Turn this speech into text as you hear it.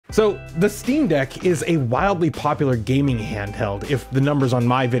So the Steam Deck is a wildly popular gaming handheld if the numbers on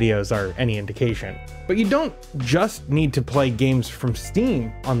my videos are any indication. But you don't just need to play games from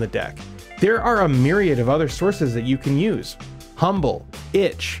Steam on the deck. There are a myriad of other sources that you can use. Humble,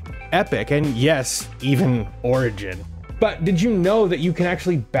 Itch, Epic, and yes, even Origin. But did you know that you can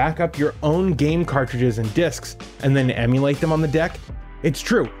actually back up your own game cartridges and discs and then emulate them on the deck? It's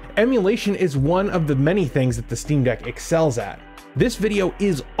true, emulation is one of the many things that the Steam Deck excels at. This video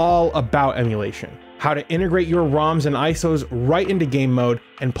is all about emulation, how to integrate your ROMs and ISOs right into game mode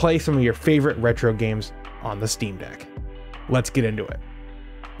and play some of your favorite retro games on the Steam Deck. Let's get into it.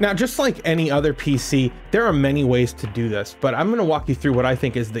 Now, just like any other PC, there are many ways to do this, but I'm going to walk you through what I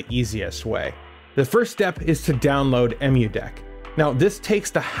think is the easiest way. The first step is to download EmuDeck. Now, this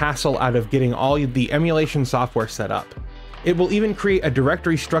takes the hassle out of getting all the emulation software set up. It will even create a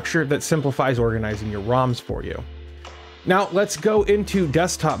directory structure that simplifies organizing your ROMs for you. Now let's go into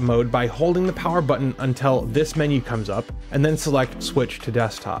desktop mode by holding the power button until this menu comes up and then select switch to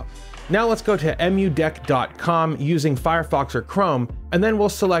desktop. Now let's go to emudeck.com using Firefox or Chrome, and then we'll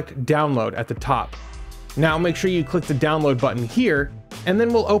select download at the top. Now make sure you click the download button here, and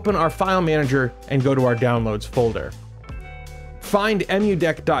then we'll open our file manager and go to our downloads folder. Find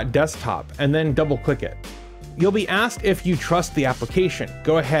emudeck.desktop and then double click it. You'll be asked if you trust the application.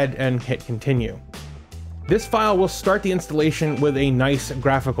 Go ahead and hit continue. This file will start the installation with a nice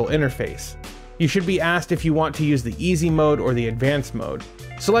graphical interface. You should be asked if you want to use the easy mode or the advanced mode.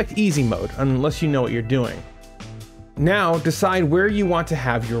 Select easy mode unless you know what you're doing. Now decide where you want to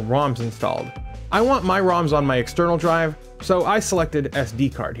have your ROMs installed. I want my ROMs on my external drive, so I selected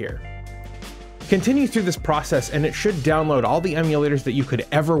SD card here. Continue through this process and it should download all the emulators that you could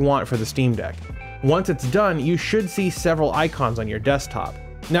ever want for the Steam Deck. Once it's done, you should see several icons on your desktop.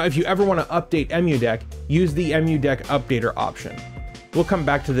 Now, if you ever want to update EmuDeck, use the EmuDeck Updater option. We'll come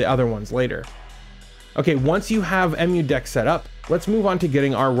back to the other ones later. Okay, once you have EmuDeck set up, let's move on to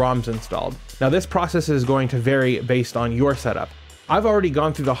getting our ROMs installed. Now, this process is going to vary based on your setup. I've already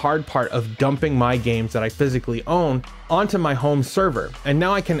gone through the hard part of dumping my games that I physically own onto my home server, and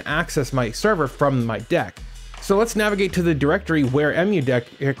now I can access my server from my deck. So let's navigate to the directory where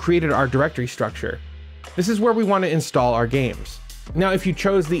EmuDeck created our directory structure. This is where we want to install our games. Now, if you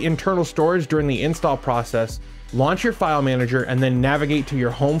chose the internal storage during the install process, launch your file manager and then navigate to your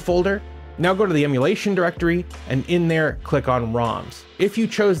home folder. Now go to the emulation directory and in there, click on ROMs. If you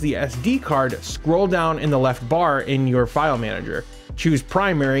chose the SD card, scroll down in the left bar in your file manager. Choose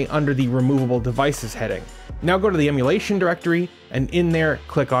primary under the removable devices heading. Now go to the emulation directory and in there,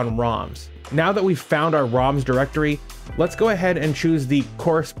 click on ROMs. Now that we've found our ROMs directory, let's go ahead and choose the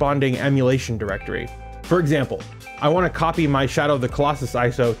corresponding emulation directory. For example, I want to copy my Shadow of the Colossus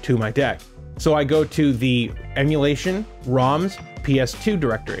ISO to my deck. So I go to the emulation, ROMs, PS2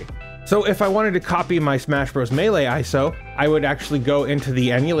 directory. So if I wanted to copy my Smash Bros. Melee ISO, I would actually go into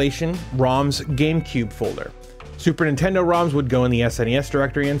the emulation, ROMs, GameCube folder. Super Nintendo ROMs would go in the SNES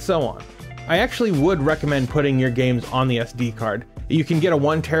directory and so on. I actually would recommend putting your games on the SD card. You can get a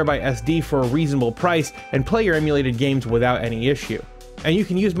 1TB SD for a reasonable price and play your emulated games without any issue. And you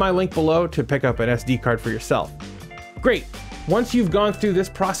can use my link below to pick up an SD card for yourself. Great! Once you've gone through this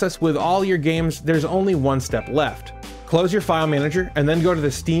process with all your games, there's only one step left. Close your file manager and then go to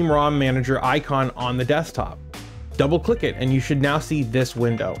the Steam ROM Manager icon on the desktop. Double click it and you should now see this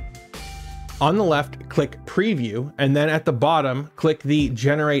window. On the left, click Preview, and then at the bottom, click the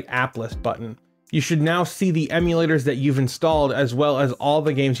Generate App List button. You should now see the emulators that you've installed as well as all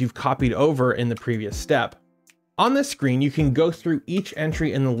the games you've copied over in the previous step. On this screen, you can go through each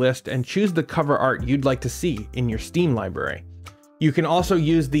entry in the list and choose the cover art you'd like to see in your Steam library. You can also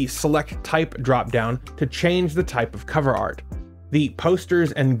use the Select Type dropdown to change the type of cover art. The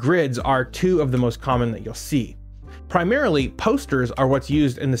posters and grids are two of the most common that you'll see. Primarily, posters are what's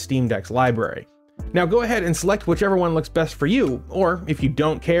used in the Steam Deck's library. Now go ahead and select whichever one looks best for you, or if you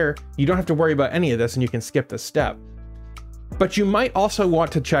don't care, you don't have to worry about any of this and you can skip this step. But you might also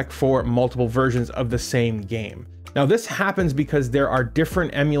want to check for multiple versions of the same game. Now this happens because there are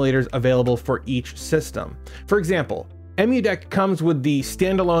different emulators available for each system. For example, EmuDeck comes with the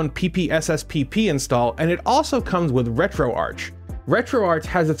standalone PPSSPP install, and it also comes with RetroArch. RetroArch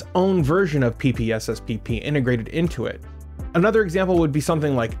has its own version of PPSSPP integrated into it. Another example would be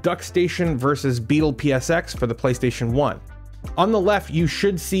something like DuckStation versus Beetle PSX for the PlayStation 1. On the left, you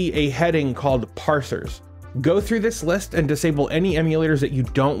should see a heading called Parsers. Go through this list and disable any emulators that you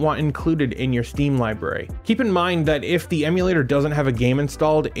don't want included in your Steam library. Keep in mind that if the emulator doesn't have a game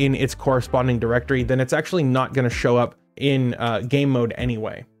installed in its corresponding directory, then it's actually not going to show up in game mode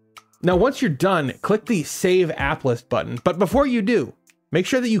anyway. Now, once you're done, click the Save App List button, but before you do, make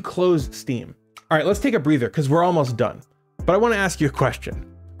sure that you close Steam. All right, let's take a breather because we're almost done. But I want to ask you a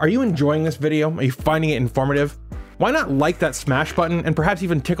question. Are you enjoying this video? Are you finding it informative? Why not like that smash button and perhaps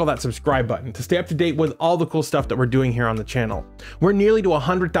even tickle that subscribe button to stay up to date with all the cool stuff that we're doing here on the channel. We're nearly to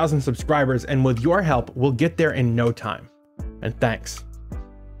 100,000 subscribers, and with your help, we'll get there in no time. And thanks.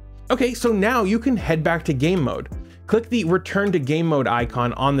 Okay, so now you can head back to game mode. Click the return to game mode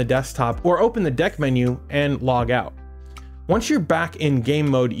icon on the desktop or open the deck menu and log out. Once you're back in game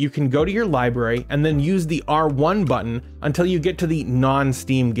mode, you can go to your library and then use the R1 button until you get to the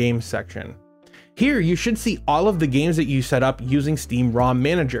non-Steam games section. Here, you should see all of the games that you set up using Steam ROM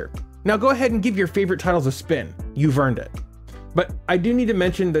Manager. Now go ahead and give your favorite titles a spin. You've earned it. But I do need to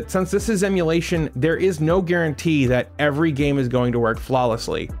mention that since this is emulation, there is no guarantee that every game is going to work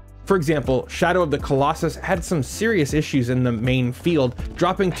flawlessly. For example, Shadow of the Colossus had some serious issues in the main field,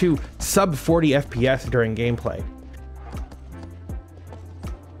 dropping to sub 40 FPS during gameplay.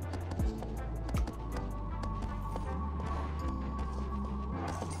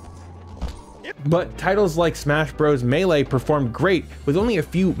 But titles like Smash Bros. Melee performed great with only a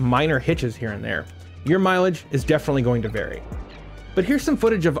few minor hitches here and there. Your mileage is definitely going to vary. But here's some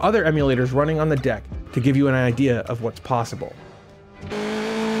footage of other emulators running on the deck to give you an idea of what's possible.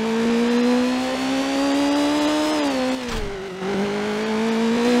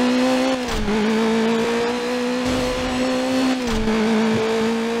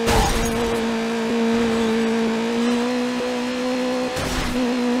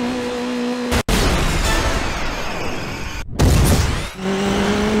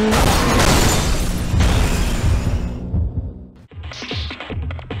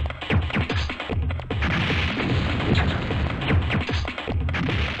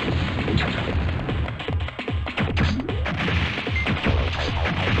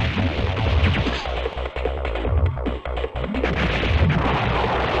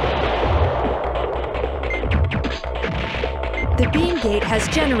 The beam gate has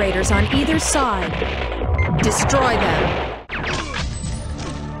generators on either side. Destroy them.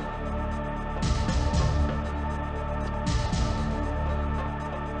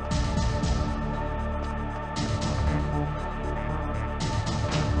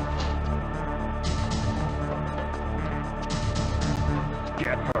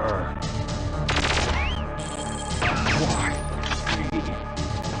 Get her. Why?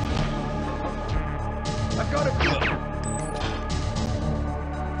 I've got it.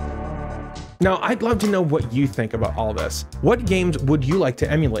 Now, I'd love to know what you think about all this. What games would you like to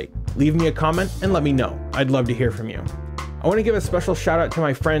emulate? Leave me a comment and let me know. I'd love to hear from you. I want to give a special shout out to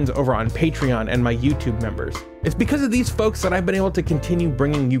my friends over on Patreon and my YouTube members. It's because of these folks that I've been able to continue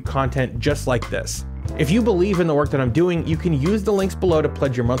bringing you content just like this. If you believe in the work that I'm doing, you can use the links below to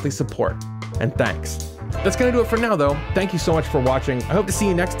pledge your monthly support. And thanks. That's going to do it for now though. Thank you so much for watching. I hope to see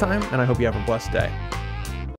you next time, and I hope you have a blessed day.